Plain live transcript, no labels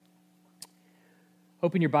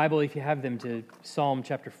Open your Bible, if you have them, to Psalm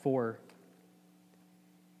chapter 4.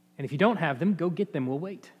 And if you don't have them, go get them. We'll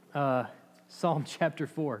wait. Psalm chapter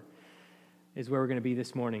 4 is where we're going to be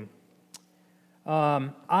this morning.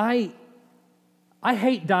 I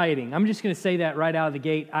hate dieting. I'm just going to say that right out of the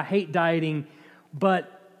gate. I hate dieting,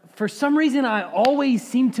 but for some reason I always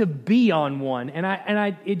seem to be on one,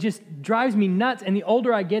 and it just drives me nuts. And the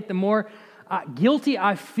older I get, the more guilty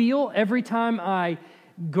I feel every time I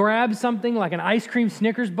grab something like an ice cream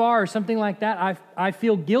Snickers bar or something like that. I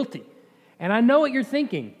feel guilty, and I know what you're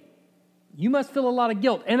thinking. You must feel a lot of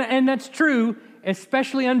guilt, and that's true,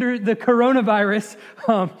 especially under the coronavirus.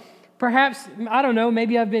 Perhaps, I don't know,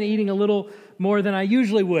 maybe I've been eating a little more than I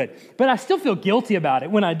usually would, but I still feel guilty about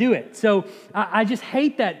it when I do it. So I just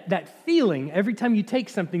hate that feeling every time you take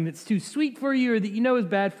something that's too sweet for you or that you know is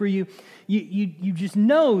bad for you. You just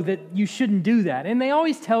know that you shouldn't do that. And they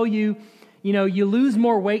always tell you, you lose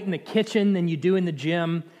more weight in the kitchen than you do in the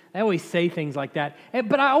gym. They always say things like that.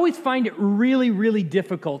 But I always find it really, really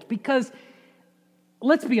difficult because,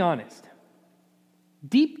 let's be honest,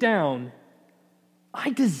 deep down, I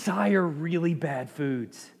desire really bad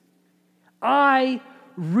foods. I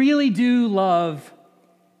really do love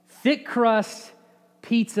thick crust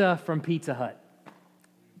pizza from Pizza Hut.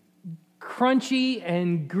 Crunchy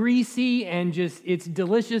and greasy and just, it's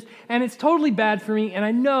delicious. And it's totally bad for me. And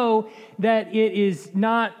I know that it is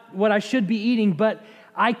not what I should be eating, but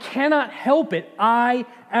I cannot help it. I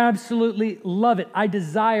absolutely love it. I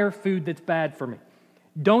desire food that's bad for me.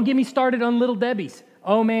 Don't get me started on Little Debbie's.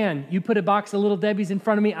 Oh man, you put a box of Little Debbie's in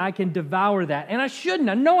front of me, I can devour that. And I shouldn't.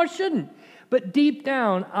 I know I shouldn't. But deep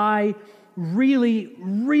down, I really,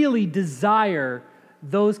 really desire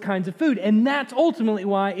those kinds of food. And that's ultimately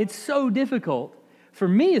why it's so difficult, for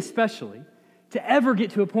me especially, to ever get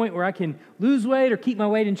to a point where I can lose weight or keep my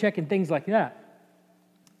weight in check and things like that.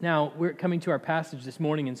 Now, we're coming to our passage this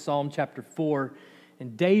morning in Psalm chapter 4,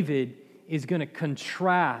 and David is going to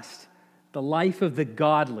contrast the life of the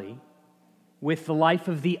godly with the life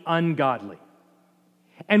of the ungodly.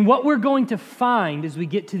 And what we're going to find as we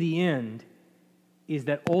get to the end is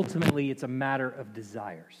that ultimately it's a matter of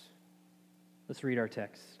desires. Let's read our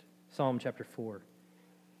text. Psalm chapter 4.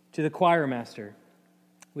 To the choir master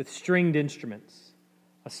with stringed instruments,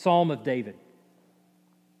 a psalm of David.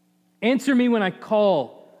 Answer me when I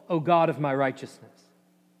call, O God of my righteousness.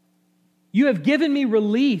 You have given me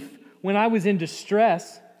relief when I was in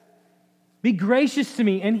distress. Be gracious to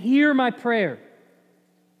me and hear my prayer.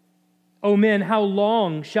 O men, how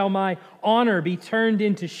long shall my honor be turned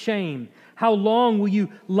into shame? How long will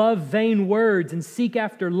you love vain words and seek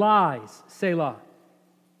after lies? Selah.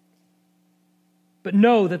 But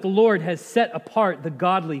know that the Lord has set apart the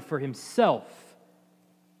godly for himself.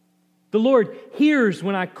 The Lord hears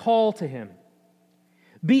when I call to him.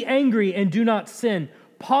 Be angry and do not sin.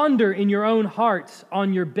 Ponder in your own hearts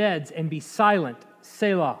on your beds and be silent.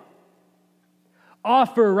 Selah.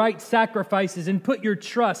 Offer right sacrifices and put your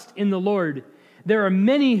trust in the Lord. There are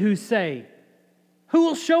many who say, who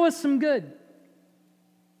will show us some good?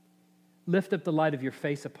 Lift up the light of your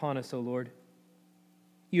face upon us, O Lord.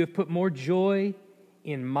 You have put more joy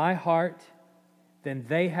in my heart than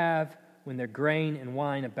they have when their grain and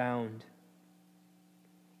wine abound.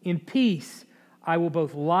 In peace I will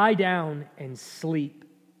both lie down and sleep.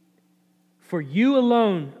 For you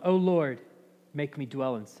alone, O Lord, make me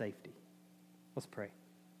dwell in safety. Let's pray.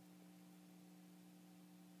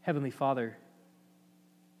 Heavenly Father,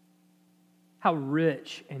 how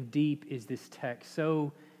rich and deep is this text?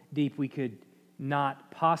 So deep we could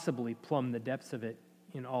not possibly plumb the depths of it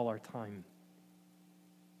in all our time.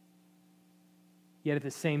 Yet at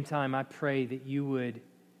the same time, I pray that you would,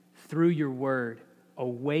 through your word,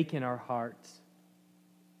 awaken our hearts.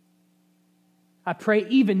 I pray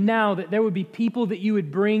even now that there would be people that you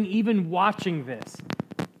would bring, even watching this,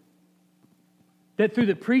 that through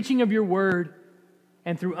the preaching of your word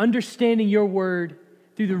and through understanding your word,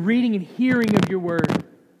 through the reading and hearing of your word,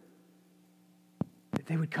 that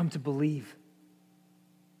they would come to believe.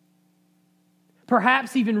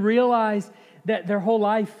 Perhaps even realize that their whole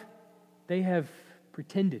life they have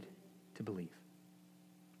pretended to believe.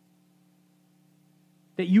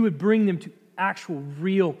 That you would bring them to actual,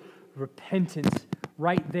 real repentance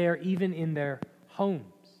right there, even in their homes.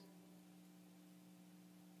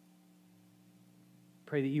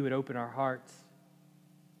 Pray that you would open our hearts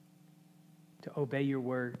to obey your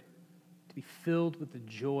word, to be filled with the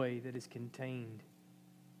joy that is contained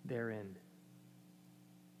therein.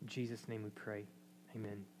 In Jesus' name we pray.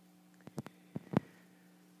 Amen.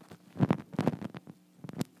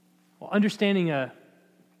 Well, understanding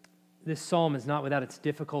this psalm is not without its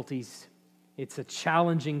difficulties. It's a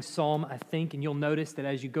challenging psalm, I think, and you'll notice that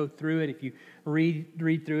as you go through it, if you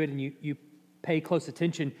read through it and you pay close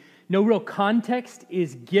attention, no real context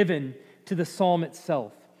is given to the psalm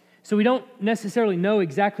itself. So we don't necessarily know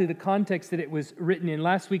exactly the context that it was written in.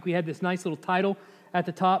 Last week we had this nice little title at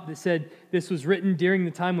the top that said this was written during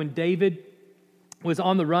the time when David was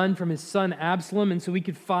on the run from his son Absalom, and so we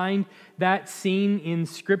could find that scene in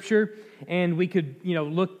Scripture, and we could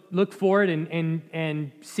look for it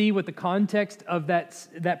and see what the context of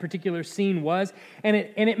that particular scene was, and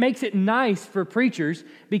it makes it nice for preachers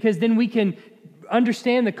because then we can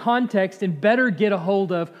understand the context and better get a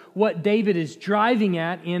hold of what David is driving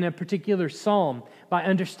at in a particular psalm by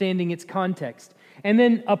understanding its context, and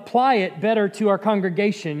then apply it better to our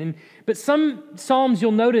congregation. But some psalms,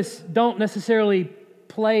 you'll notice, don't necessarily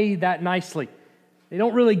play that nicely. They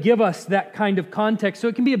don't really give us that kind of context, so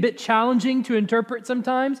it can be a bit challenging to interpret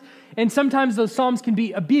sometimes, and sometimes those psalms can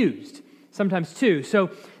be abused, sometimes too.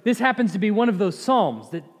 So this happens to be one of those psalms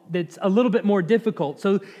that's a little bit more difficult.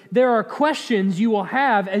 So there are questions you will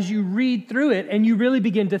have as you read through it and you really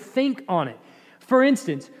begin to think on it. For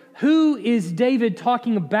instance, who is David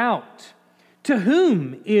talking about? To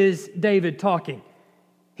whom is David talking?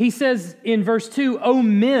 He says in verse 2, "O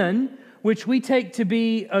men," which we take to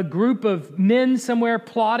be a group of men somewhere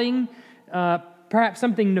plotting perhaps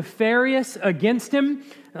something nefarious against him.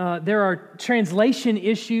 There are translation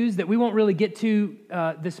issues that we won't really get to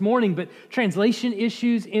this morning, but translation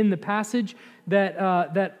issues in the passage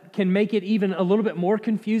that can make it even a little bit more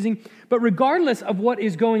confusing. But regardless of what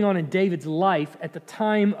is going on in David's life at the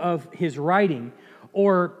time of his writing,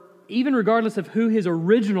 or even regardless of who his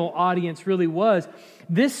original audience really was,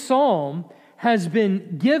 this psalm has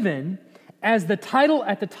been given, as the title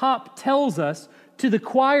at the top tells us, to the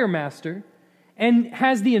choir master, and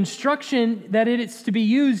has the instruction that it is to be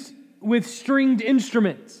used with stringed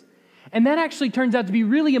instruments. And that actually turns out to be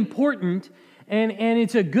really important, and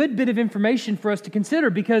it's a good bit of information for us to consider,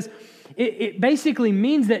 because it basically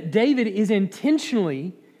means that David is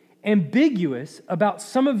intentionally ambiguous about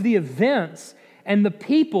some of the events and the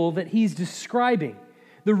people that he's describing.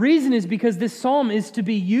 The reason is because this psalm is to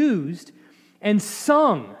be used and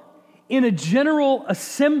sung in a general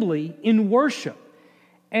assembly in worship.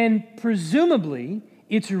 And presumably,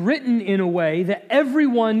 it's written in a way that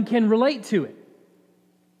everyone can relate to it.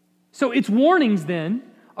 So its warnings then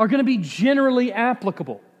are going to be generally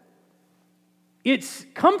applicable. Its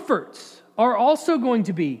comforts are also going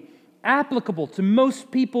to be applicable to most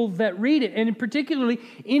people that read it, and particularly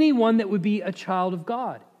anyone that would be a child of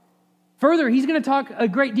God. Further, he's going to talk a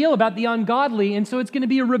great deal about the ungodly, and so it's going to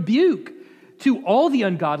be a rebuke to all the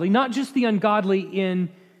ungodly, not just the ungodly in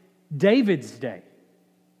David's day.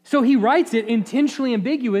 So he writes it intentionally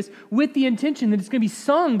ambiguous with the intention that it's going to be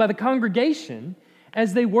sung by the congregation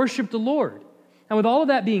as they worship the Lord. And with all of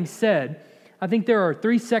that being said, I think there are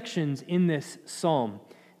three sections in this psalm.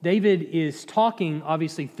 David is talking,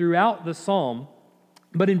 obviously, throughout the psalm,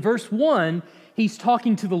 but in verse 1, he's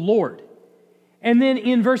talking to the Lord. And then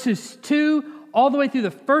in verses 2, all the way through the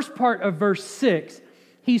first part of verse 6,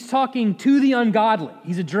 he's talking to the ungodly.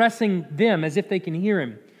 He's addressing them as if they can hear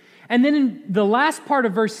him. And then in the last part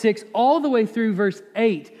of verse 6, all the way through verse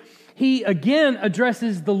 8, he again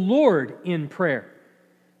addresses the Lord in prayer.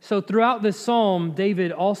 So throughout this psalm,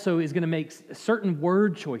 David also is going to make certain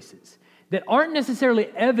word choices that aren't necessarily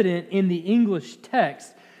evident in the English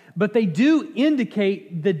text, but they do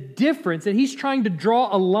indicate the difference, that he's trying to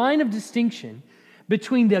draw a line of distinction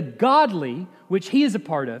between the godly, which he is a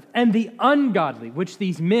part of, and the ungodly, which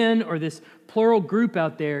these men or this plural group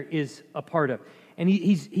out there is a part of. And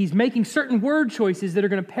he's making certain word choices that are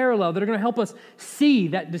going to parallel, that are going to help us see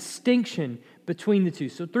that distinction between the two.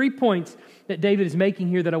 So 3 points that David is making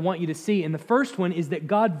here that I want you to see. And the first one is that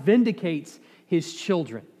God vindicates his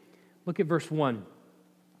children. Look at verse 1.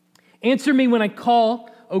 "Answer me when I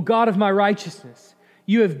call, O God of my righteousness.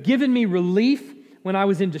 You have given me relief when I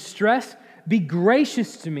was in distress. Be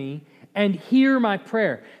gracious to me and hear my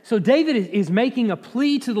prayer." So David is making a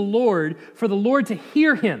plea to the Lord for the Lord to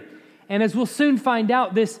hear him. And as we'll soon find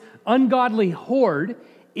out, this ungodly horde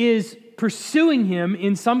is pursuing him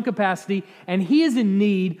in some capacity, and he is in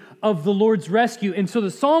need of the Lord's rescue. And so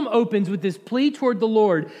the psalm opens with this plea toward the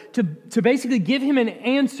Lord to basically give him an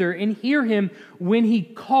answer and hear him when he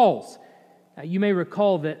calls. Now, you may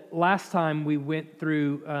recall that last time we went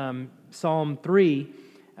through Psalm 3,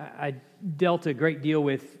 I dealt a great deal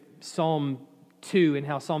with Psalm 2 and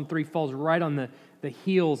how Psalm 3 falls right on the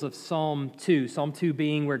heels of Psalm 2. Psalm 2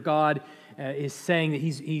 being where God is saying that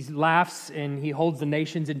he laughs and he holds the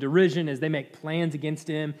nations in derision as they make plans against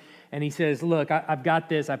him. And he says, look, I've got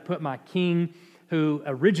this. I put my king who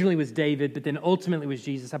originally was David, but then ultimately was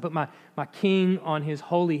Jesus. I put my king on his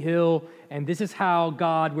holy hill, and this is how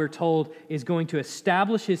God, we're told, is going to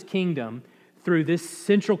establish his kingdom through this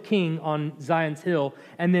central king on Zion's hill,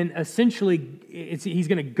 and then essentially he's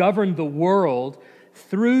going to govern the world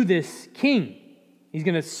through this king. He's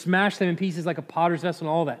going to smash them in pieces like a potter's vessel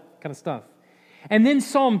and all that kind of stuff. And then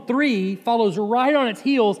Psalm 3 follows right on its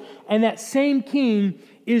heels, and that same king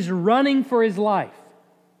is running for his life.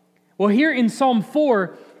 Well, here in Psalm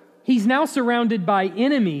 4, he's now surrounded by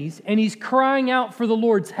enemies, and he's crying out for the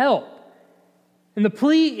Lord's help. And the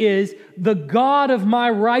plea is, the God of my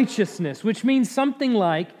righteousness, which means something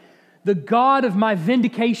like the God of my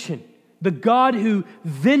vindication, the God who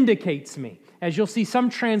vindicates me. As you'll see, some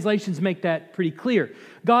translations make that pretty clear.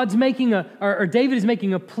 David is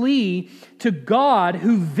making a plea to God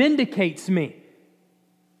who vindicates me.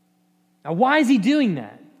 Now, why is he doing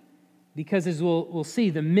that? Because as we'll see,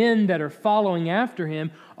 the men that are following after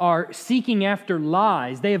him are seeking after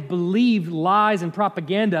lies. They have believed lies and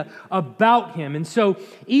propaganda about him. And so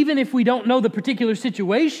even if we don't know the particular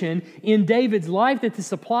situation in David's life that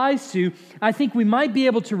this applies to, I think we might be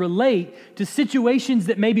able to relate to situations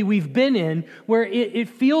that maybe we've been in where it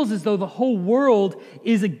feels as though the whole world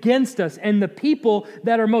is against us, and the people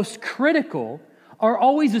that are most critical are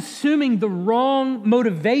always assuming the wrong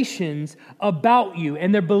motivations about you,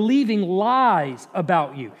 and they're believing lies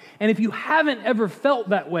about you. And if you haven't ever felt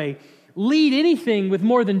that way, lead anything with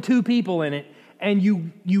more than 2 people in it, and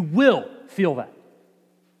you will feel that.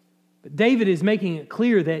 But David is making it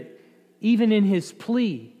clear that even in his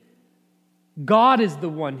plea, God is the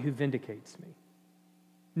one who vindicates me.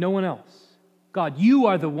 No one else. God, you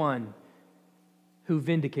are the one who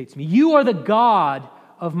vindicates me. You are the God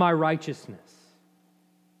of my righteousness.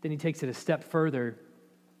 Then he takes it a step further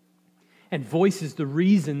and voices the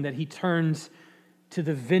reason that he turns to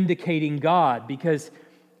the vindicating God, because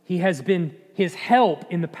he has been his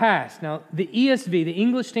help in the past. Now, the ESV, the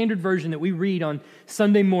English Standard Version that we read on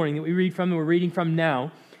Sunday morning, that we're reading from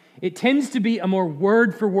now, it tends to be a more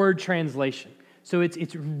word-for-word translation. So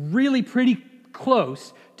it's really pretty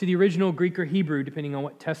close to the original Greek or Hebrew, depending on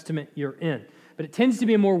what testament you're in. But it tends to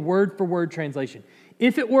be a more word-for-word translation.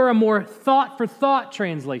 If it were a more thought-for-thought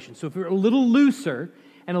translation, so if it were a little looser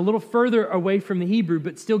and a little further away from the Hebrew,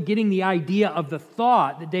 but still getting the idea of the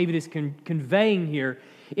thought that David is conveying here,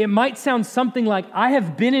 it might sound something like, I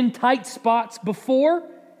have been in tight spots before,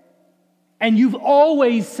 and you've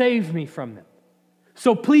always saved me from them.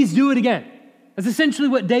 So please do it again. That's essentially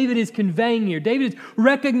what David is conveying here. David is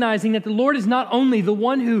recognizing that the Lord is not only the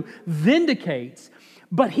one who vindicates,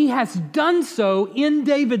 but he has done so in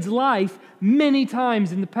David's life many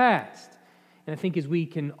times in the past. And I think as we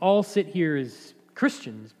can all sit here as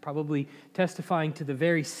Christians, probably testifying to the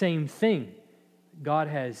very same thing, God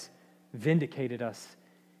has vindicated us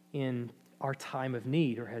in our time of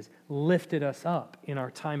need, or has lifted us up in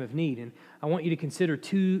our time of need. And I want you to consider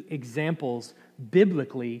 2 examples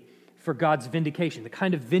biblically for God's vindication, the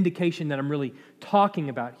kind of vindication that I'm really talking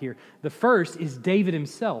about here. The first is David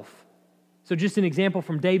himself. So just an example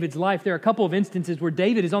from David's life, there are a couple of instances where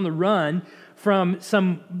David is on the run from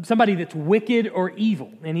somebody that's wicked or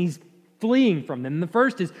evil, and he's fleeing from them. And the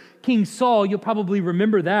first is King Saul. You'll probably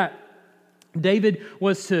remember that. David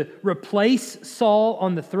was to replace Saul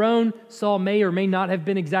on the throne. Saul may or may not have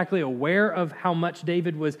been exactly aware of how much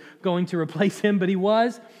David was going to replace him, but he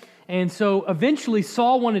was. And so eventually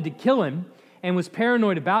Saul wanted to kill him and was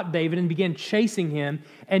paranoid about David and began chasing him.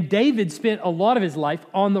 And David spent a lot of his life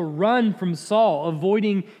on the run from Saul,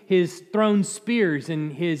 avoiding his thrown spears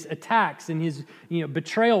and his attacks and his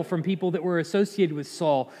betrayal from people that were associated with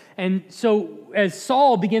Saul. And so as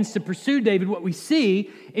Saul begins to pursue David, what we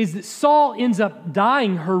see is that Saul ends up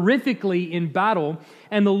dying horrifically in battle,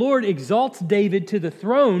 and the Lord exalts David to the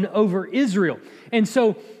throne over Israel. And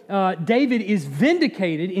so David is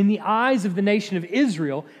vindicated in the eyes of the nation of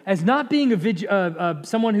Israel as not being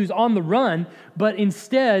someone who's on the run, but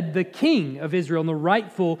instead the king of Israel and the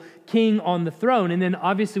rightful king on the throne. And then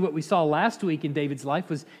obviously what we saw last week in David's life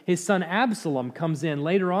was his son Absalom comes in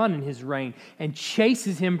later on in his reign and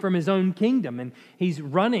chases him from his own kingdom. And he's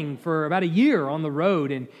running for about a year on the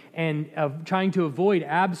road and trying to avoid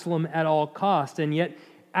Absalom at all costs. And yet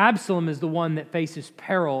Absalom is the one that faces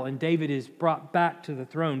peril, and David is brought back to the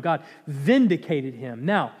throne. God vindicated him.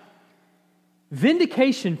 Now,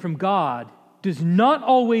 vindication from God does not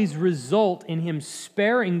always result in him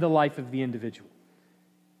sparing the life of the individual.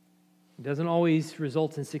 It doesn't always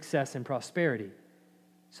result in success and prosperity.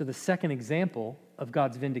 So the second example of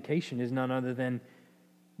God's vindication is none other than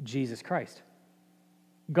Jesus Christ,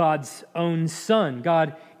 God's own Son,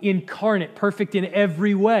 God incarnate, perfect in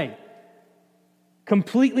every way.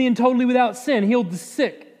 completely and totally without sin, healed the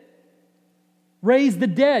sick, raised the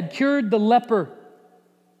dead, cured the leper,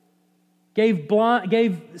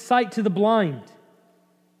 gave sight to the blind,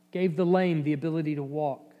 gave the lame the ability to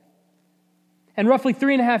walk. And roughly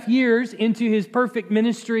 3.5 years into his perfect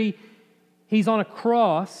ministry, he's on a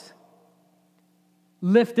cross,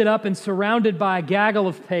 lifted up and surrounded by a gaggle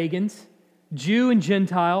of pagans, Jew and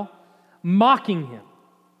Gentile, mocking him.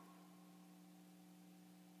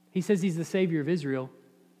 He says he's the Savior of Israel.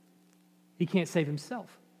 He can't save himself.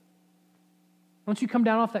 Why don't you come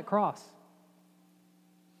down off that cross?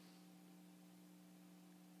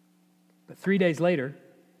 But 3 days later,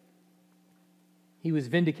 he was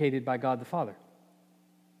vindicated by God the Father.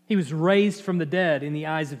 He was raised from the dead in the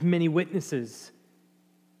eyes of many witnesses.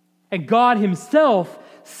 And God himself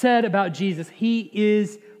said about Jesus, he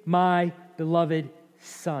is my beloved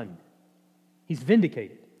Son. He's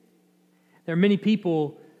vindicated. There are many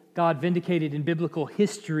people God vindicated in biblical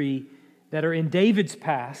history that are in David's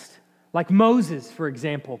past, like Moses, for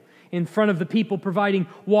example, in front of the people providing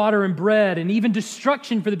water and bread, and even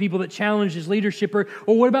destruction for the people that challenged his leadership. Or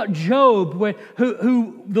what about Job,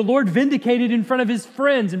 who the Lord vindicated in front of his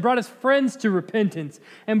friends and brought his friends to repentance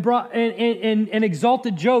and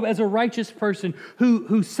exalted Job as a righteous person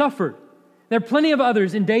who suffered. There are plenty of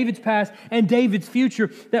others in David's past and David's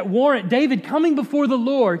future that warrant David coming before the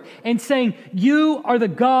Lord and saying, you are the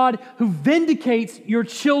God who vindicates your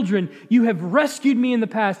children. You have rescued me in the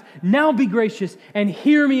past. Now be gracious and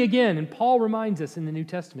hear me again. And Paul reminds us in the New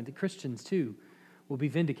Testament that Christians too will be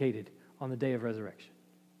vindicated on the day of resurrection.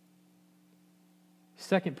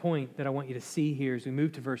 Second point that I want you to see here as we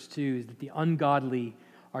move to verse 2 is that the ungodly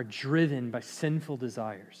are driven by sinful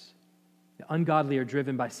desires. The ungodly are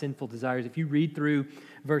driven by sinful desires. If you read through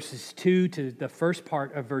verses 2 to the first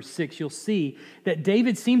part of verse 6, you'll see that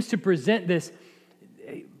David seems to present this,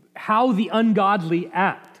 how the ungodly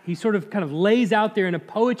act. He sort of kind of lays out there in a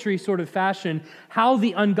poetry sort of fashion how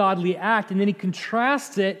the ungodly act, and then he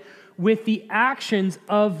contrasts it with the actions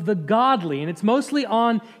of the godly. And it's mostly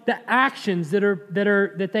on the actions that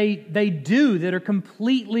they do that are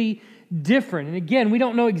completely different. And again, we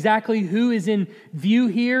don't know exactly who is in view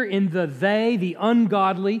here in the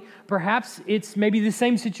ungodly. Perhaps it's maybe the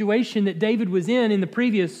same situation that David was in the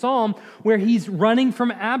previous psalm where he's running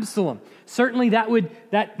from Absalom. Certainly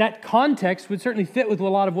that context would certainly fit with a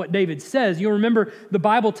lot of what David says. You'll remember the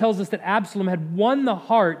Bible tells us that Absalom had won the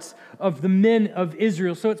hearts of the men of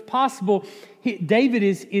Israel. So it's possible David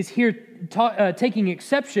is here taking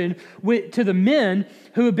exception to the men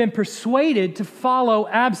who have been persuaded to follow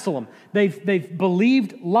Absalom. They've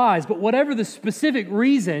believed lies. But whatever the specific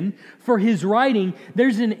reason for his writing,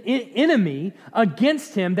 there's an enemy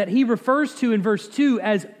against him that he refers to in verse 2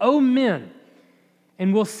 as O men.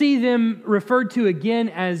 And we'll see them referred to again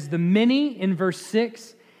as the many in verse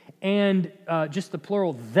 6 and just the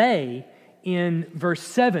plural they in verse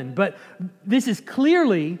 7. But this is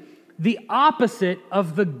clearly the opposite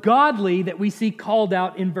of the godly that we see called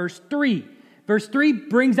out in verse 3. Verse 3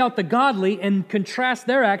 brings out the godly and contrasts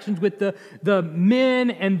their actions with the men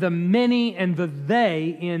and the many and the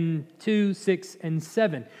they in 2, 6, and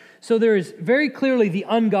 7. So there is very clearly the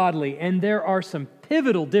ungodly, and there are some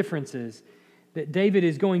pivotal differences that David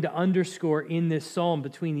is going to underscore in this psalm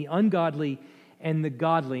between the ungodly and the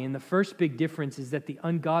godly. And the first big difference is that the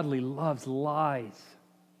ungodly loves lies.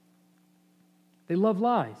 They love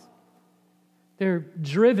lies. They're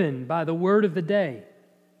driven by the word of the day.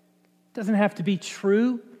 It doesn't have to be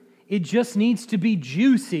true. It just needs to be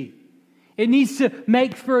juicy. It needs to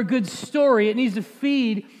make for a good story. It needs to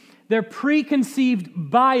feed their preconceived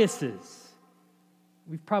biases.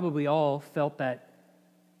 We've probably all felt that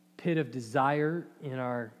pit of desire in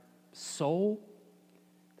our soul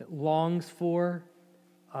that longs for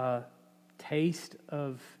a taste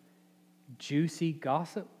of juicy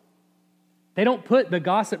gossip. They don't put the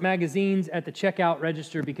gossip magazines at the checkout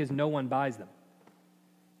register because no one buys them.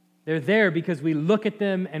 They're there because we look at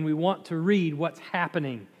them and we want to read what's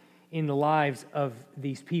happening in the lives of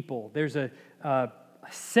these people. There's a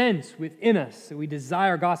sense within us that we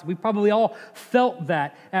desire gossip. We probably all felt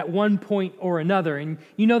that at one point or another. And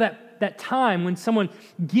you know that time when someone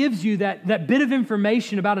gives you that bit of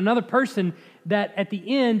information about another person that at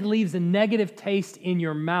the end leaves a negative taste in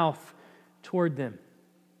your mouth toward them.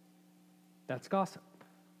 That's gossip.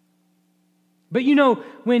 But you know,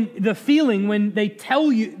 when they tell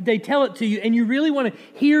it to you and you really want to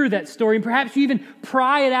hear that story, and perhaps you even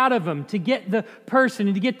pry it out of them to get the person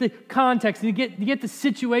and to get the context and to get the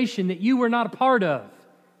situation that you were not a part of.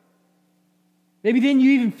 Maybe then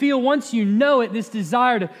you even feel, once you know it, this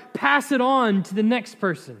desire to pass it on to the next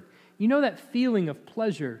person. You know that feeling of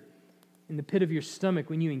pleasure in the pit of your stomach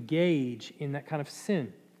when you engage in that kind of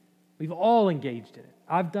sin. We've all engaged in it.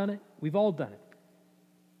 I've done it. We've all done it.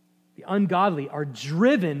 The ungodly are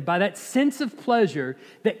driven by that sense of pleasure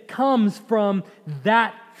that comes from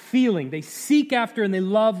that feeling. They seek after and they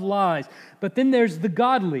love lies. But then there's the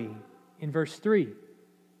godly in verse 3.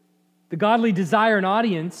 The godly desire an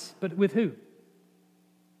audience, but with who?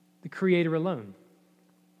 The Creator alone.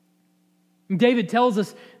 David tells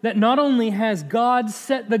us that not only has God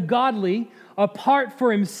set the godly apart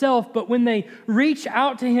for himself, but when they reach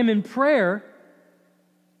out to him in prayer,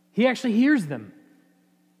 he actually hears them.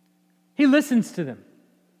 He listens to them.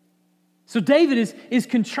 So David is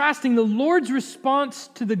contrasting the Lord's response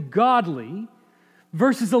to the godly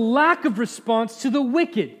versus a lack of response to the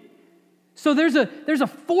wicked. So there's a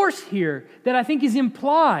force here that I think is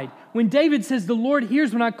implied when David says the Lord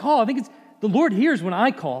hears when I call. I think it's the Lord hears when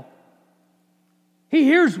I call. He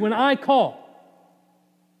hears when I call.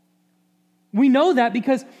 We know that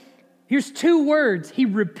because here's two words he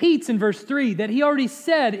repeats in verse 3 that he already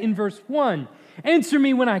said in verse 1. Answer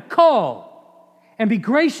me when I call, and be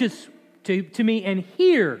gracious to me and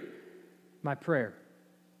hear my prayer.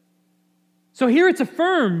 So here it's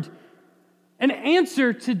affirmed. An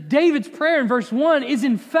answer to David's prayer in verse 1 is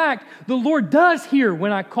in fact, the Lord does hear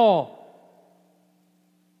when I call.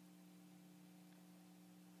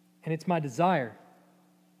 And it's my desire.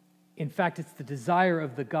 In fact, it's the desire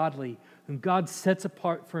of the godly whom God sets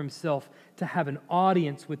apart for himself to have an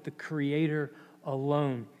audience with the Creator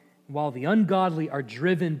alone. While the ungodly are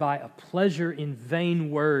driven by a pleasure in vain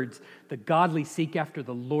words, the godly seek after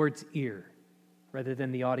the Lord's ear rather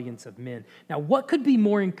than the audience of men. Now, what could be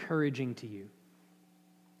more encouraging to you?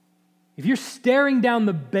 If you're staring down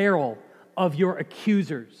the barrel of your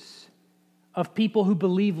accusers, of people who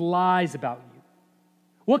believe lies about you,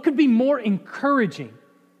 what could be more encouraging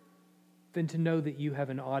than to know that you have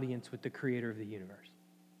an audience with the Creator of the universe?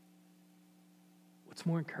 What's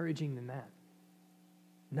more encouraging than that?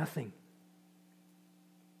 Nothing.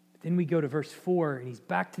 But then we go to verse 4, and he's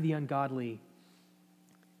back to the ungodly.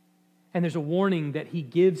 And there's a warning that he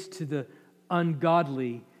gives to the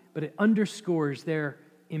ungodly, but it underscores their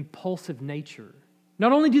impulsive nature.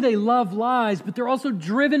 Not only do they love lies, but they're also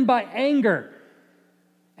driven by anger.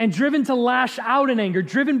 And driven to lash out in anger,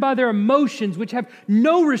 driven by their emotions, which have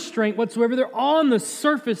no restraint whatsoever. They're on the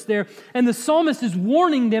surface there. And the psalmist is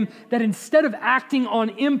warning them that instead of acting on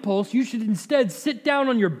impulse, you should instead sit down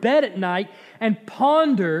on your bed at night and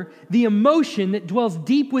ponder the emotion that dwells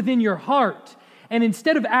deep within your heart. And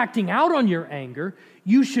instead of acting out on your anger,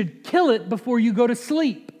 you should kill it before you go to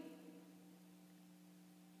sleep.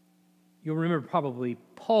 You'll remember probably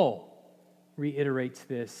Paul reiterates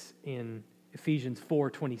this in Ephesians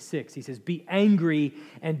 4:26. He says, be angry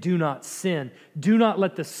and do not sin. Do not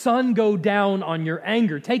let the sun go down on your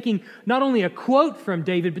anger. Taking not only a quote from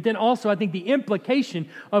David, but then also I think the implication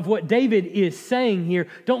of what David is saying here.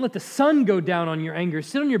 Don't let the sun go down on your anger.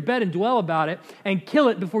 Sit on your bed and dwell about it and kill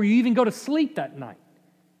it before you even go to sleep that night.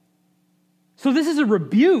 So this is a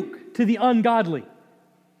rebuke to the ungodly.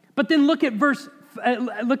 But then look at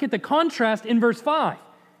the contrast in verse 5.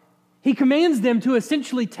 He commands them to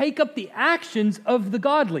essentially take up the actions of the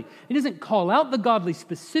godly. He doesn't call out the godly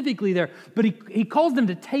specifically there, but he calls them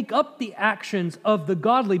to take up the actions of the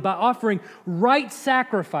godly by offering right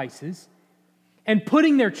sacrifices and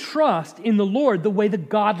putting their trust in the Lord the way the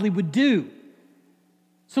godly would do.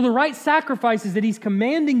 So the right sacrifices that he's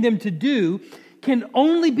commanding them to do can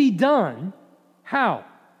only be done, how?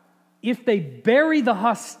 If they bury the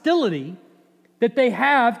hostility that they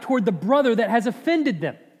have toward the brother that has offended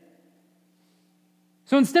them.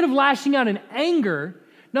 So instead of lashing out in anger,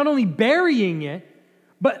 not only burying it,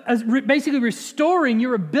 but basically restoring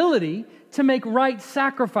your ability to make right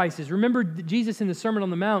sacrifices. Remember, Jesus in the Sermon on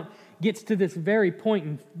the Mount gets to this very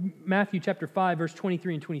point in Matthew chapter 5, verse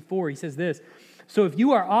 23 and 24. He says this, so if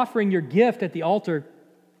you are offering your gift at the altar,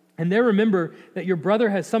 and there remember that your brother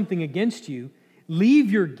has something against you,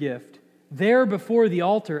 leave your gift there before the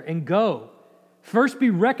altar and go. First be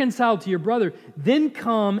reconciled to your brother, then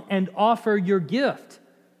come and offer your gift.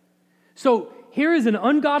 So here is an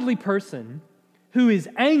ungodly person who is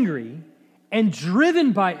angry and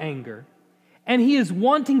driven by anger, and he is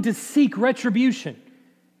wanting to seek retribution.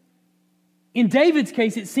 In David's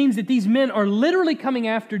case, it seems that these men are literally coming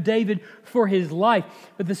after David for his life.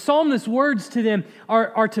 But the psalmist's words to them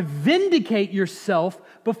are to vindicate yourself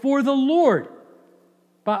before the Lord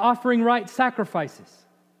by offering right sacrifices.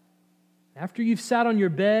 After you've sat on your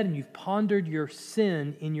bed and you've pondered your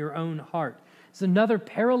sin in your own heart. It's another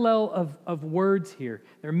parallel of words here.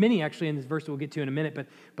 There are many actually in this verse that we'll get to in a minute,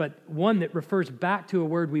 but one that refers back to a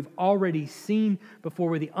word we've already seen before,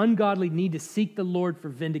 where the ungodly need to seek the Lord for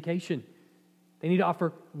vindication. They need to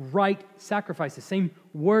offer right sacrifices. Same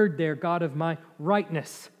word there, God of my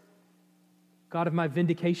rightness, God of my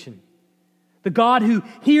vindication. The God who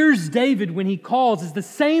hears David when he calls is the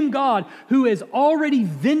same God who has already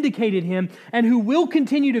vindicated him and who will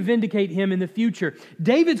continue to vindicate him in the future.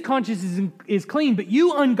 David's conscience is clean, but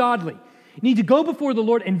you ungodly need to go before the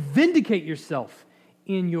Lord and vindicate yourself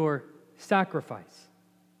in your sacrifice.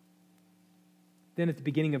 Then at the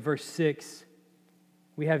beginning of verse 6,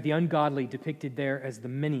 we have the ungodly depicted there as the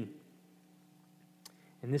many.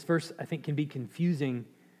 And this verse, I think, can be confusing,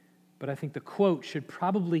 but I think the quote should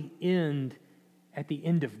probably end at the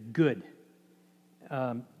end of good.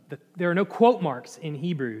 There are no quote marks in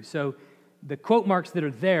Hebrew, so the quote marks that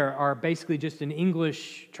are there are basically just an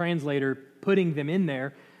English translator putting them in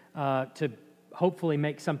there to hopefully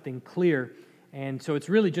make something clear. And so it's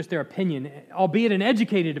really just their opinion, albeit an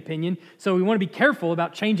educated opinion, so we want to be careful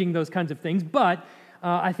about changing those kinds of things, but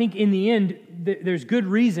I think in the end, there's good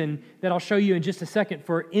reason that I'll show you in just a second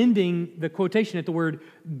for ending the quotation at the word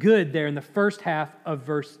good there in the first half of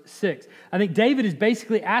verse 6. I think David is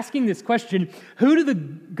basically asking this question, who do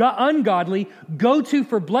the ungodly go to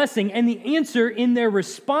for blessing? And the answer in their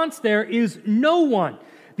response there is no one.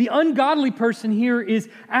 The ungodly person here is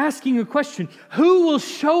asking a question, who will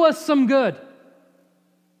show us some good?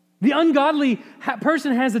 The ungodly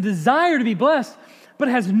person has a desire to be blessed, but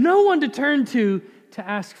has no one to turn to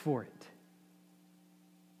ask for it.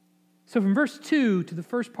 So from verse 2 to the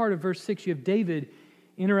first part of verse 6, you have David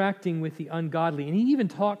interacting with the ungodly, and he even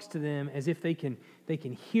talks to them as if they can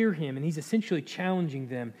hear him, and he's essentially challenging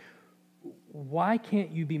them. Why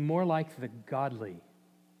can't you be more like the godly?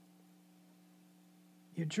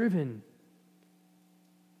 You're driven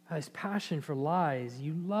by this passion for lies.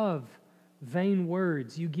 You love vain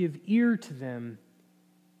words. You give ear to them.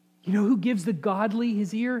 You know who gives the godly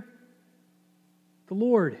his ear? The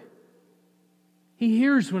Lord. He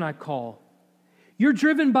hears when I call. You're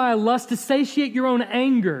driven by a lust to satiate your own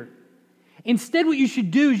anger. Instead, what you should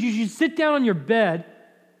do is you should sit down on your bed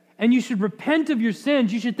and you should repent of your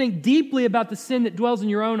sins. You should think deeply about the sin that dwells in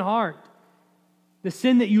your own heart, the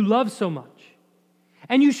sin that you love so much.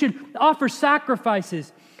 And you should offer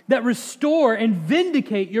sacrifices that restore and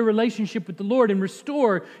vindicate your relationship with the Lord and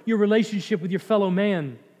restore your relationship with your fellow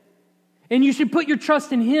man. And you should put your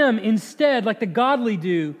trust in Him instead, like the godly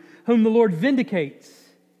do, whom the Lord vindicates.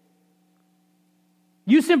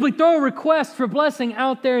 You simply throw a request for blessing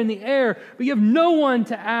out there in the air, but you have no one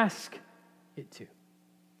to ask it to.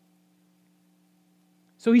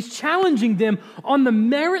 So he's challenging them on the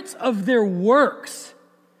merits of their works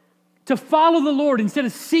to follow the Lord instead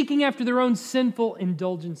of seeking after their own sinful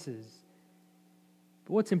indulgences.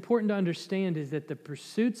 But what's important to understand is that the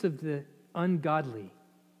pursuits of the ungodly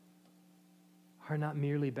are not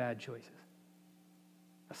merely bad choices.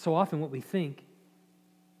 So often what we think,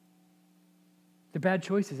 they're bad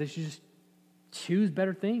choices. They should just choose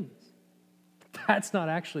better things. That's not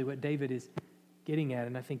actually what David is getting at,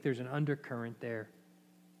 and I think there's an undercurrent there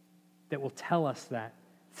that will tell us that.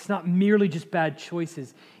 It's not merely just bad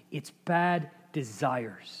choices, it's bad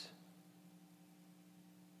desires.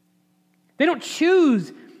 They don't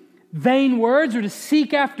choose vain words or to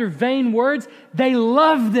seek after vain words. They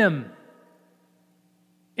love them.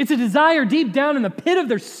 It's a desire deep down in the pit of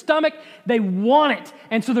their stomach. They want it.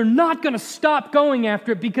 And so they're not going to stop going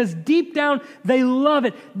after it because deep down they love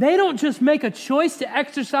it. They don't just make a choice to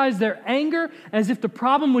exercise their anger as if the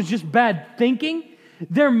problem was just bad thinking.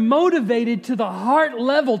 They're motivated to the heart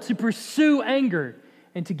level to pursue anger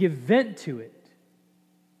and to give vent to it.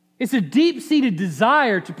 It's a deep-seated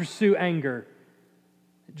desire to pursue anger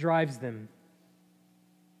that drives them.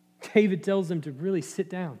 David tells them to really sit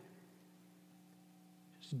down.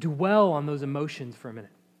 Just dwell on those emotions for a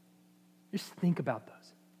minute. Just think about those.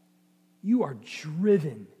 You are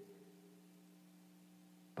driven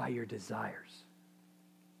by your desires.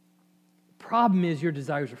 The problem is your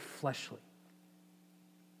desires are fleshly.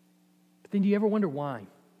 But then do you ever wonder why?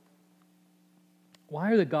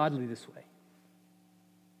 Why are the godly this way?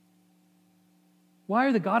 Why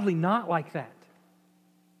are the godly not like that?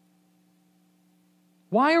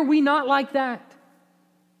 Why are we not like that?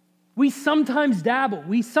 We sometimes dabble.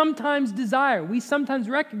 We sometimes desire. We sometimes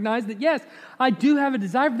recognize that, yes, I do have a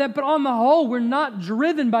desire for that, but on the whole, we're not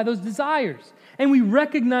driven by those desires. And we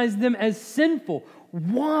recognize them as sinful.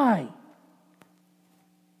 Why?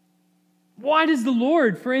 Why does the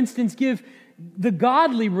Lord, for instance, give the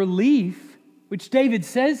godly relief, which David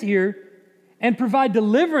says here, and provide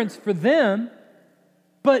deliverance for them,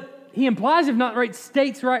 But he implies, if not right,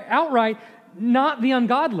 states right outright, not the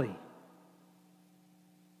ungodly.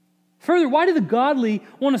 Further, why do the godly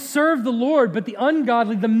want to serve the Lord, but the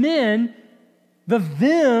ungodly, the men, the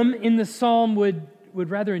them in the psalm would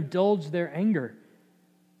rather indulge their anger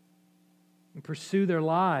and pursue their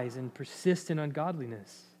lies and persist in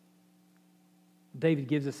ungodliness? David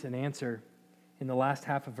gives us an answer in the last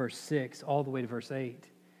half of verse 6 all the way to verse 8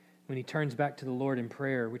 when he turns back to the Lord in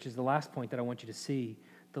prayer, which is the last point that I want you to see.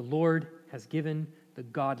 The Lord has given the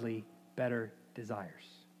godly better desires.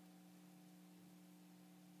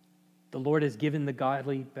 The Lord has given the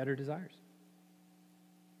godly better desires.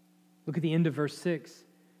 Look at the end of verse 6.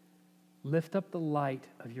 Lift up the light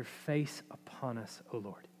of your face upon us, O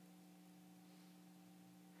Lord.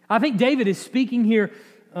 I think David is speaking here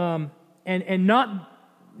and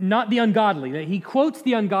not the ungodly. He quotes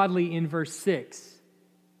the ungodly in verse 6,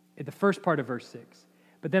 at the first part of verse 6.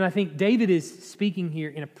 But then I think David is speaking here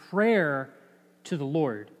in a prayer to the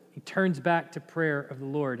Lord. He turns back to prayer of the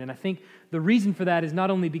Lord. And I think the reason for that is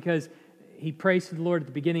not only because he prays to the Lord at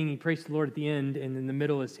the beginning, he prays to the Lord at the end, and in the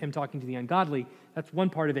middle is him talking to the ungodly. That's one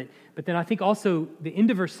part of it. But then I think also the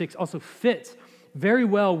end of verse 6 also fits very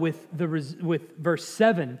well with verse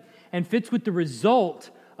 7 and fits with the result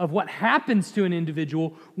of what happens to an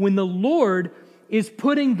individual when the Lord is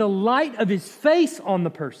putting the light of his face on the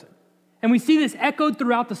person. And we see this echoed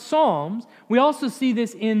throughout the Psalms. We also see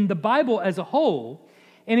this in the Bible as a whole.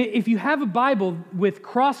 And if you have a Bible with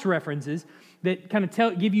cross-references that kind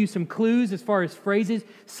of give you some clues as far as phrases,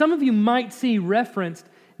 some of you might see referenced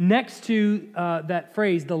next to that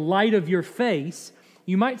phrase, the light of your face.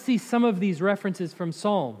 You might see some of these references from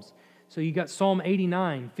Psalms. So you got Psalm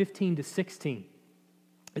 89, 15 to 16.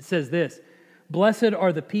 It says this, "Blessed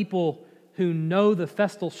are the people who know the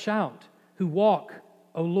festal shout, who walk,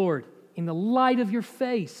 O Lord, in the light of your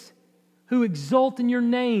face, who exult in your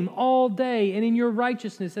name all day and in your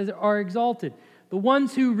righteousness as are exalted. The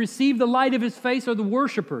ones who receive the light of his face are the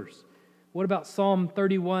worshipers." What about Psalm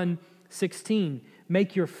 31, 16?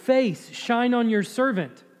 "Make your face shine on your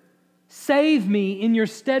servant. Save me in your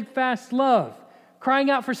steadfast love." Crying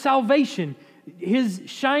out for salvation. His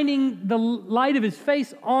shining the light of his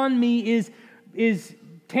face on me is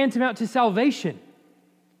tantamount to salvation.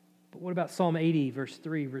 But what about Psalm 80, verse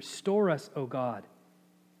 3? "Restore us, O God.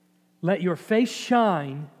 Let your face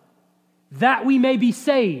shine that we may be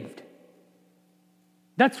saved."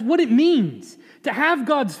 That's what it means. To have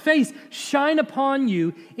God's face shine upon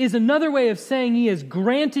you is another way of saying He has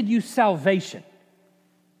granted you salvation.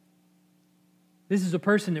 This is a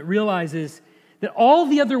person that realizes that all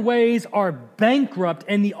the other ways are bankrupt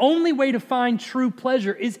and the only way to find true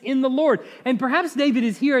pleasure is in the Lord. And perhaps David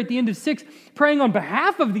is here at the end of 6 praying on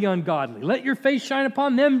behalf of the ungodly. Let your face shine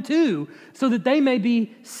upon them too, so that they may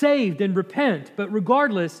be saved and repent. But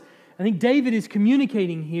regardless, I think David is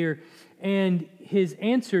communicating here, and his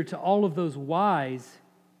answer to all of those whys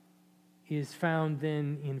is found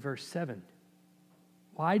then in verse 7.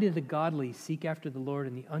 Why do the godly seek after the Lord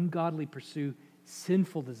and the ungodly pursue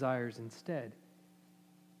sinful desires instead?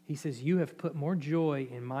 He says, "You have put more joy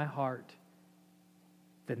in my heart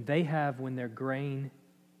than they have when their grain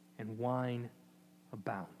and wine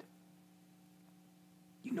abound."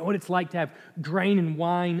 You know what it's like to have grain and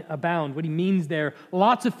wine abound. What he means there,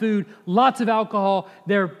 lots of food, lots of alcohol,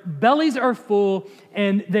 their bellies are full,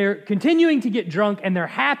 and they're continuing to get drunk, and they're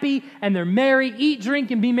happy, and they're merry. Eat,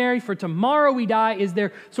 drink, and be merry, for tomorrow we die is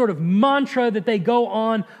their sort of mantra that they go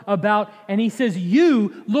on about. And he says,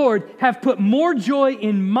 "You, Lord, have put more joy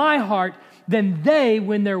in my heart than they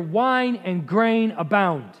when their wine and grain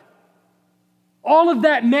abound." All of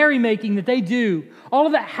that merrymaking that they do, all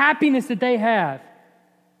of that happiness that they have,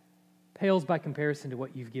 pales by comparison to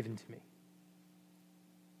what you've given to me.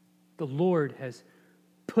 The Lord has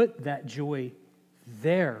put that joy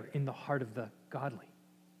there in the heart of the godly.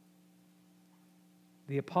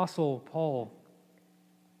 The Apostle Paul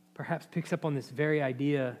perhaps picks up on this very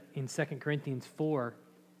idea in 2 Corinthians 4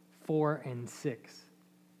 and 6.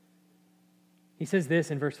 He says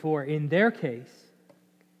this in verse 4, "In their case,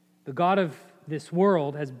 the God of this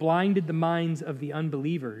world has blinded the minds of the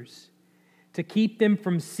unbelievers to keep them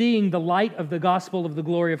from seeing the light of the gospel of the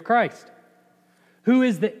glory of Christ, who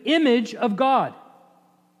is the image of God."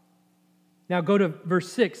 Now go to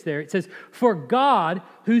verse 6 there. It says, "For God,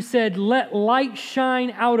 who said, 'Let light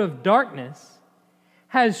shine out of darkness,'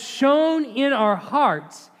 has shone in our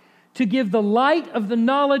hearts to give the light of the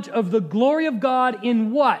knowledge of the glory of God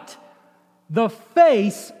in" what? "The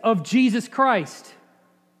face of Jesus Christ."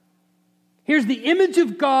 Here's the image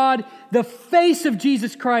of God, the face of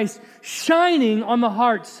Jesus Christ, shining on the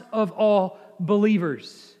hearts of all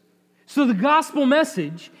believers. So the gospel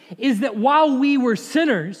message is that while we were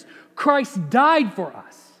sinners, Christ died for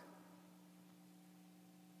us.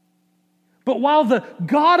 But while the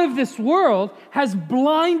God of this world has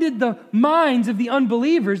blinded the minds of the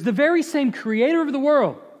unbelievers, the very same creator of the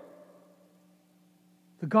world,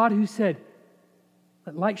 the God who said,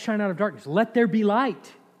 "Let light shine out of darkness, let there be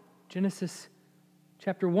light," Genesis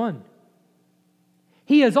chapter 1.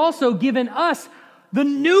 He has also given us the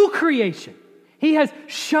new creation. He has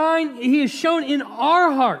shown in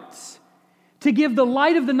our hearts to give the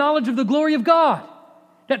light of the knowledge of the glory of God.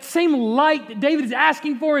 That same light that David is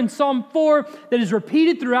asking for in Psalm 4, that is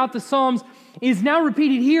repeated throughout the Psalms, is now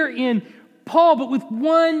repeated here in Paul, but with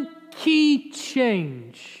one key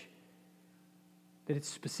change, that it's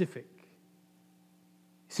specific.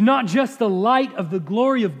 It's not just the light of the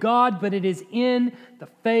glory of God, but it is in the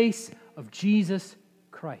face of Jesus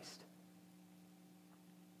Christ.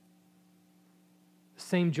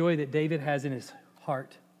 The same joy that David has in his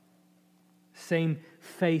heart, same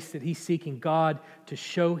face that he's seeking God to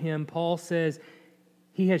show him. Paul says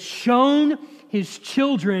he has shown his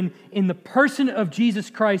children in the person of Jesus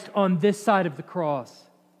Christ on this side of the cross.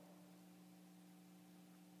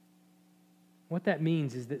 What that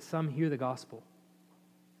means is that some hear the gospel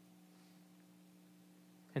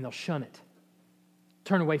and they'll shun it,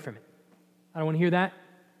 turn away from it. I don't want to hear that.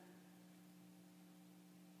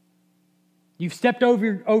 You've stepped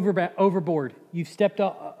overboard. You've stepped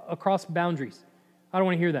across boundaries. I don't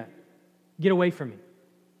want to hear that. Get away from me.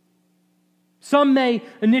 Some may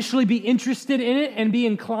initially be interested in it and be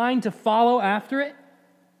inclined to follow after it,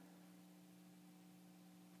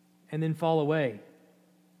 and then fall away.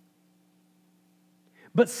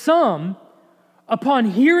 But some, upon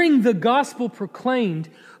hearing the gospel proclaimed,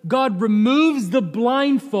 God removes the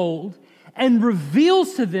blindfold and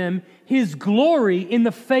reveals to them His glory in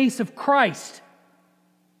the face of Christ.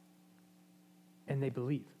 And they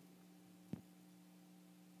believe.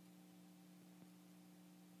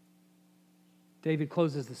 David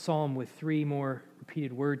closes the psalm with three more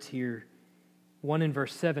repeated words here. One in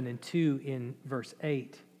verse 7 and two in verse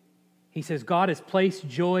 8. He says, God has placed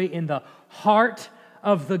joy in the heart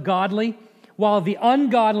of the godly, while the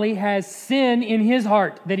ungodly has sin in his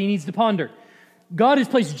heart that he needs to ponder. God has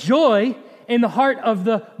placed joy in the heart of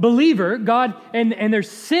the believer, and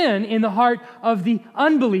there's sin in the heart of the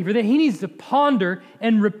unbeliever that he needs to ponder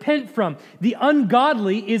and repent from. The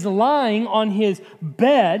ungodly is lying on his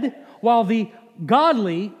bed, while the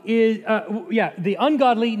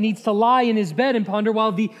ungodly needs to lie in his bed and ponder,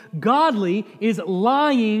 while the godly is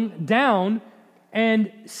lying down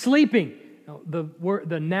and sleeping.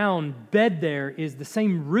 The noun bed there is the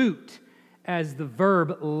same root as the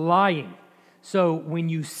verb lying. So when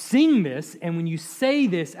you sing this and when you say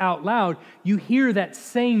this out loud, you hear that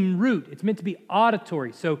same root. It's meant to be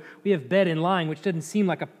auditory. So we have bed and lying, which doesn't seem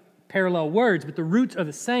like a parallel words, but the roots are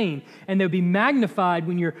the same, and they'll be magnified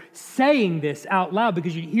when you're saying this out loud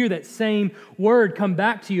because you hear that same word come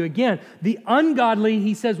back to you again. The ungodly,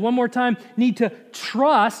 he says one more time, need to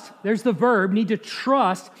trust, there's the verb, need to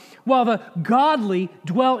trust, while the godly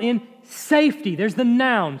dwell in safety. There's the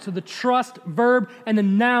noun. So the trust verb and the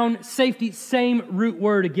noun safety, same root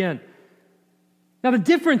word again. Now the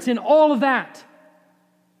difference in all of that,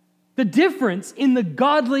 the difference in the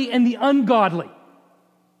godly and the ungodly,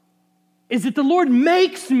 is that the Lord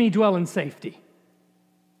makes me dwell in safety.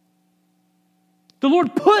 The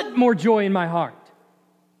Lord put more joy in my heart.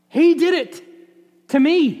 He did it to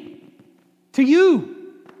me, to you.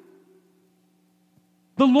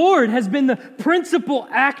 The Lord has been the principal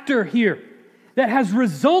actor here that has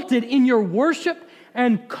resulted in your worship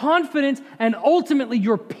and confidence and ultimately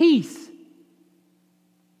your peace.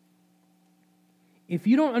 If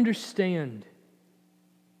you don't understand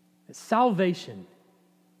that salvation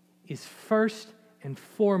is first and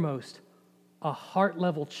foremost a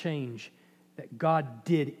heart-level change that God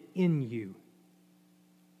did in you,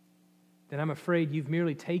 then I'm afraid you've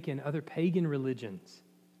merely taken other pagan religions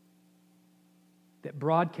that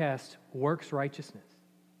broadcast works righteousness,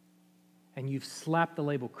 and you've slapped the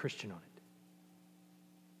label Christian on it.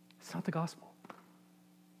 It's not the gospel.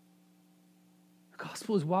 The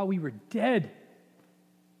gospel is while we were dead,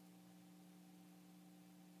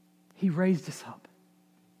 He raised us up.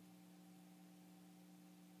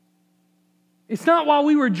 It's not while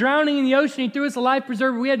we were drowning in the ocean, He threw us a life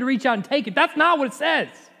preserver, we had to reach out and take it. That's not what it says.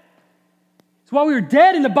 It's while we were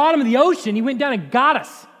dead in the bottom of the ocean, He went down and got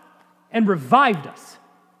us and revived us.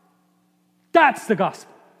 That's the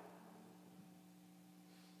gospel.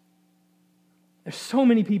 There's so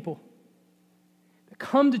many people that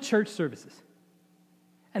come to church services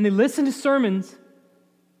and they listen to sermons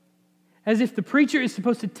as if the preacher is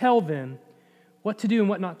supposed to tell them what to do and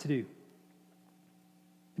what not to do.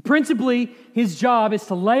 Principally, his job is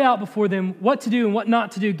to lay out before them what to do and what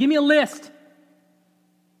not to do. Give me a list.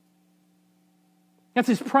 That's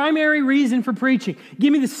his primary reason for preaching.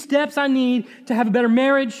 Give me the steps I need to have a better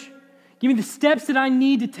marriage. Give me the steps that I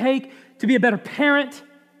need to take to be a better parent.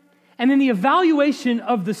 And then the evaluation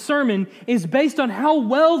of the sermon is based on how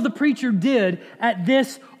well the preacher did at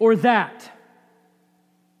this or that.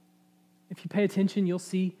 If you pay attention, you'll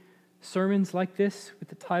see sermons like this with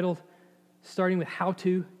the title starting with how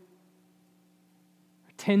to,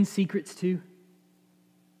 10 secrets to.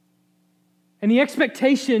 And the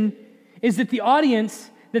expectation is that the audience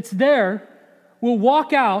that's there will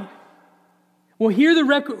walk out, will hear the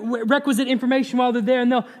requisite information while they're there,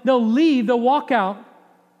 and they'll leave, they'll walk out.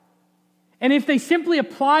 And if they simply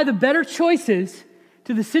apply the better choices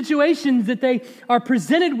to the situations that they are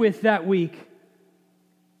presented with that week,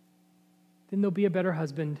 then they'll be a better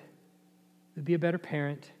husband, they'll be a better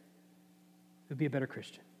parent, they'll be a better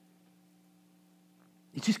Christian.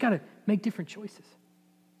 You just got to make different choices.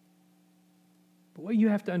 But what you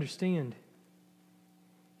have to understand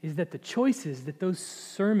is that the choices that those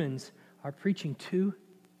sermons are preaching to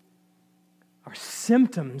are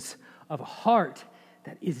symptoms of a heart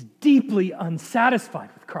that is deeply unsatisfied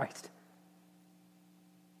with Christ.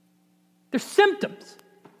 They're symptoms.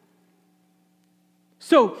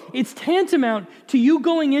 So it's tantamount to you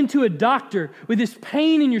going into a doctor with this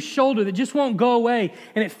pain in your shoulder that just won't go away,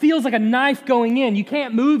 and it feels like a knife going in. You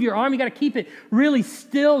can't move your arm. You got to keep it really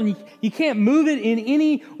still, and you can't move it in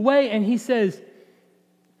any way. And he says,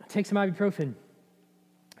 take some ibuprofen.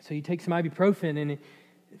 So you take some ibuprofen, and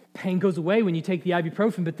pain goes away when you take the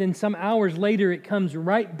ibuprofen, but then some hours later it comes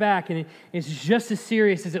right back, and it's just as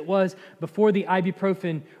serious as it was before the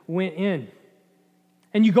ibuprofen went in.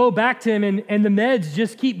 And you go back to him, and the meds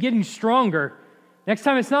just keep getting stronger. Next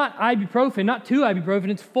time it's not ibuprofen, not 2 ibuprofen,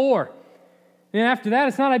 it's 4. And then after that,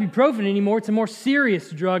 it's not ibuprofen anymore, it's a more serious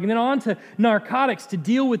drug. And then on to narcotics to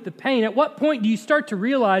deal with the pain. At what point do you start to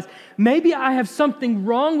realize, maybe I have something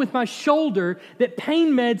wrong with my shoulder that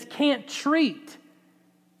pain meds can't treat?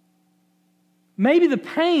 Maybe the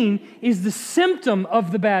pain is the symptom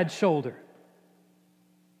of the bad shoulder.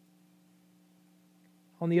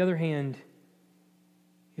 On the other hand,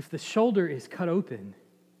 if the shoulder is cut open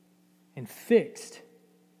and fixed,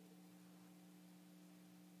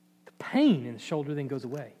 the pain in the shoulder then goes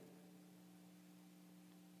away.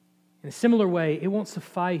 In a similar way, it won't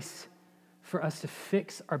suffice for us to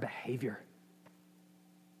fix our behavior.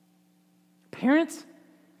 Parents,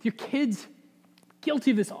 your kids, guilty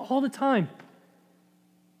of this all the time.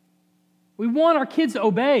 We want our kids to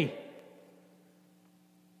obey.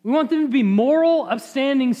 We want them to be moral,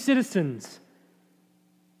 upstanding citizens.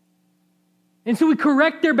 And so we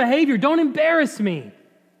correct their behavior. Don't embarrass me.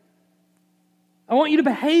 I want you to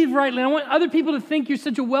behave rightly. I want other people to think you're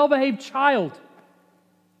such a well-behaved child.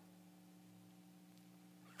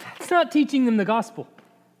 That's not teaching them the gospel.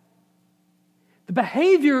 The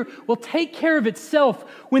behavior will take care of itself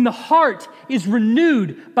when the heart is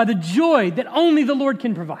renewed by the joy that only the Lord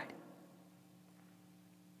can provide.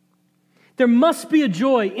 There must be a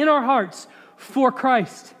joy in our hearts for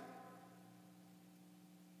Christ.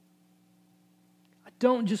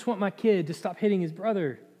 Don't just want my kid to stop hitting his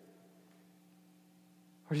brother,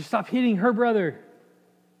 or to stop hitting her brother,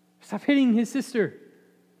 stop hitting his sister.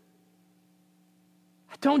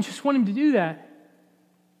 I don't just want him to do that.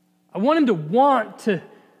 I want him to want to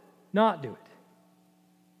not do it.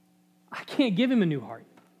 I can't give him a new heart.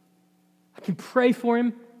 I can pray for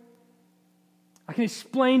him. I can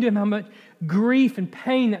explain to him how much grief and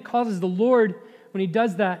pain that causes the Lord when he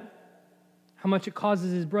does that, how much it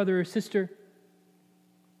causes his brother or sister.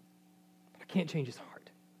 Can't change his heart.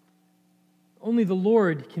 Only the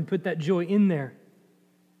Lord can put that joy in there.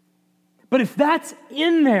 But if that's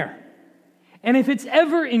in there, and if it's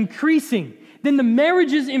ever increasing, then the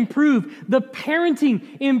marriages improve, the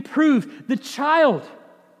parenting improves, the child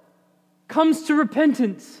comes to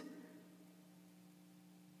repentance.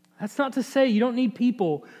 That's not to say you don't need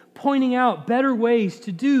people pointing out better ways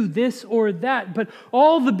to do this or that, but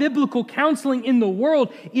all the biblical counseling in the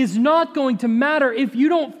world is not going to matter if you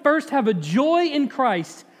don't first have a joy in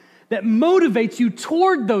Christ that motivates you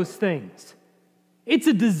toward those things. It's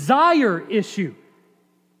a desire issue.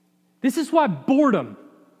 This is why boredom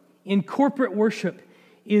in corporate worship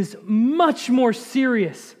is much more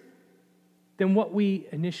serious than what we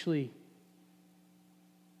initially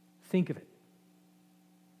think of it.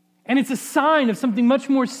 And it's a sign of something much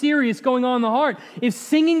more serious going on in the heart. If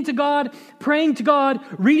singing to God, praying to God,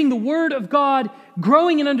 reading the Word of God,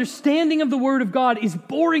 growing in understanding of the Word of God is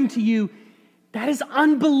boring to you, that is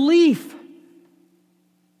unbelief.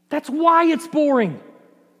 That's why it's boring.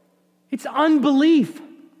 It's unbelief.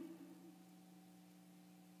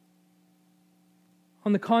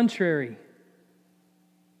 On the contrary,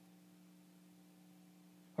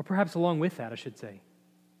 or perhaps along with that, I should say,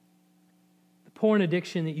 the porn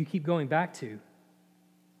addiction that you keep going back to,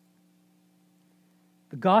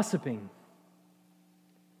 the gossiping,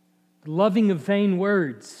 the loving of vain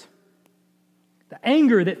words, the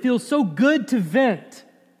anger that feels so good to vent,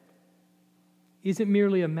 isn't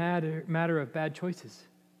merely a matter of bad choices.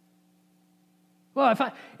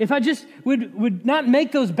 Well, if I just would not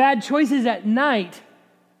make those bad choices at night,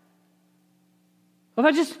 if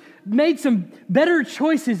I just made some better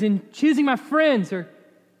choices in choosing my friends or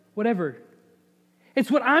whatever, it's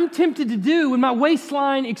what I'm tempted to do when my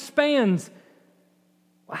waistline expands.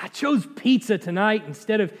 Well, I chose pizza tonight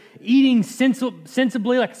instead of eating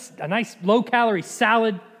sensibly like a nice low-calorie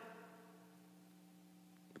salad.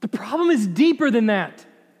 But the problem is deeper than that.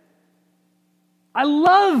 I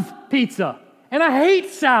love pizza. And I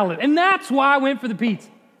hate salad, and that's why I went for the pizza.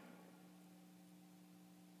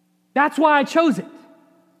 That's why I chose it.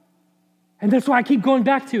 And that's why I keep going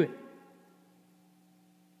back to it.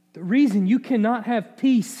 The reason you cannot have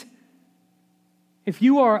peace if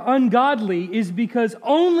you are ungodly is because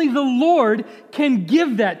only the Lord can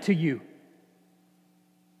give that to you.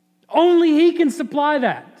 Only He can supply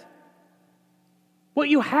that. What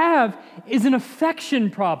you have is an affection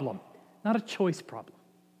problem, not a choice problem.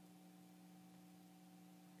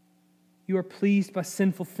 You are pleased by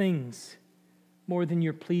sinful things more than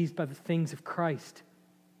you're pleased by the things of Christ.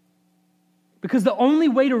 Because the only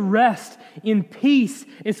way to rest in peace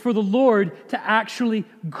is for the Lord to actually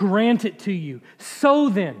grant it to you. So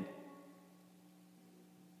then,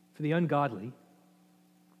 for the ungodly,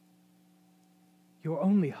 your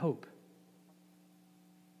only hope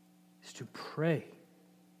is to pray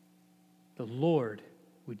the Lord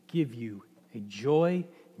would give you a joy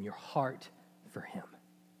in your heart for Him.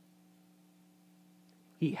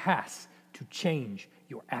 He has to change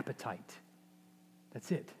your appetite.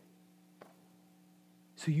 That's it.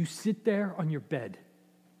 So you sit there on your bed.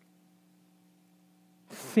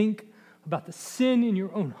 Think about the sin in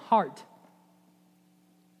your own heart.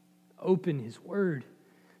 Open His Word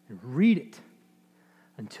and read it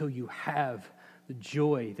until you have the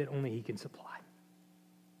joy that only He can supply.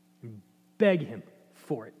 And beg Him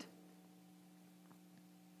for it.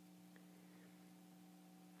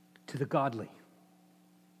 To the godly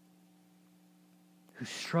who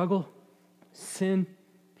struggle, sin,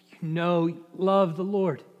 but you love the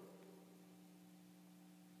Lord.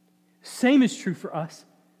 Same is true for us.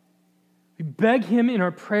 We beg Him in our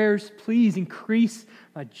prayers, please increase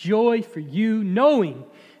my joy for you, knowing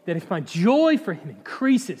that if my joy for Him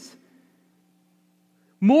increases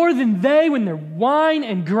more than they when their wine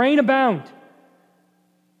and grain abound,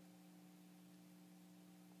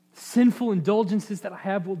 sinful indulgences that I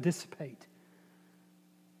have will dissipate.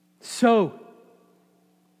 So,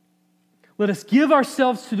 let us give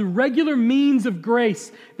ourselves to the regular means of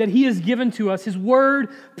grace that He has given to us. His Word,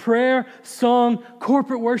 prayer, song,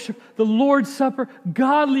 corporate worship, the Lord's Supper,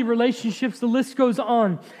 godly relationships, the list goes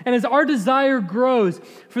on. And as our desire grows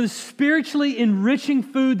for the spiritually enriching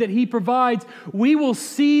food that He provides, we will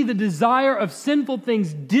see the desire of sinful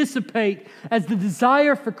things dissipate as the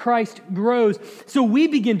desire for Christ grows. So we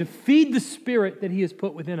begin to feed the Spirit that He has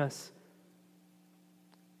put within us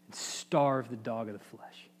and starve the dog of the flesh.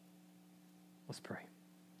 Let's pray.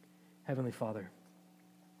 Heavenly Father,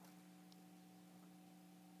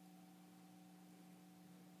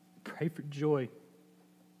 pray for joy.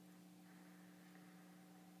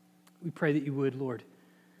 We pray that you would, Lord,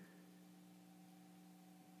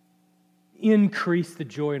 increase the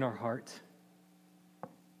joy in our hearts.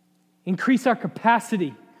 Increase our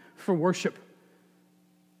capacity for worship.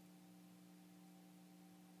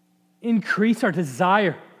 Increase our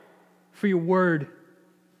desire for your word.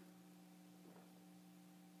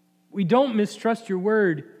 We don't mistrust your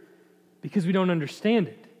word because we don't understand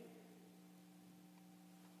it.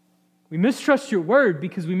 We mistrust your word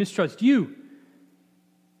because we mistrust you.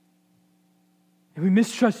 And we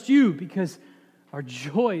mistrust you because our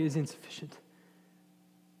joy is insufficient.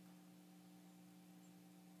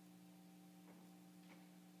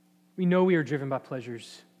 We know we are driven by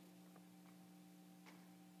pleasures.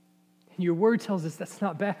 And your word tells us that's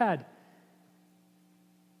not bad.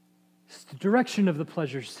 It's the direction of the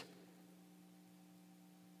pleasures.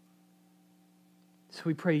 So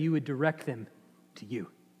we pray you would direct them to you.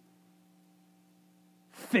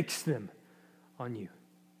 fix them on you.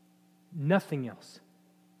 Nothing else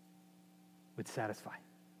would satisfy.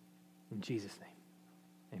 In Jesus' name.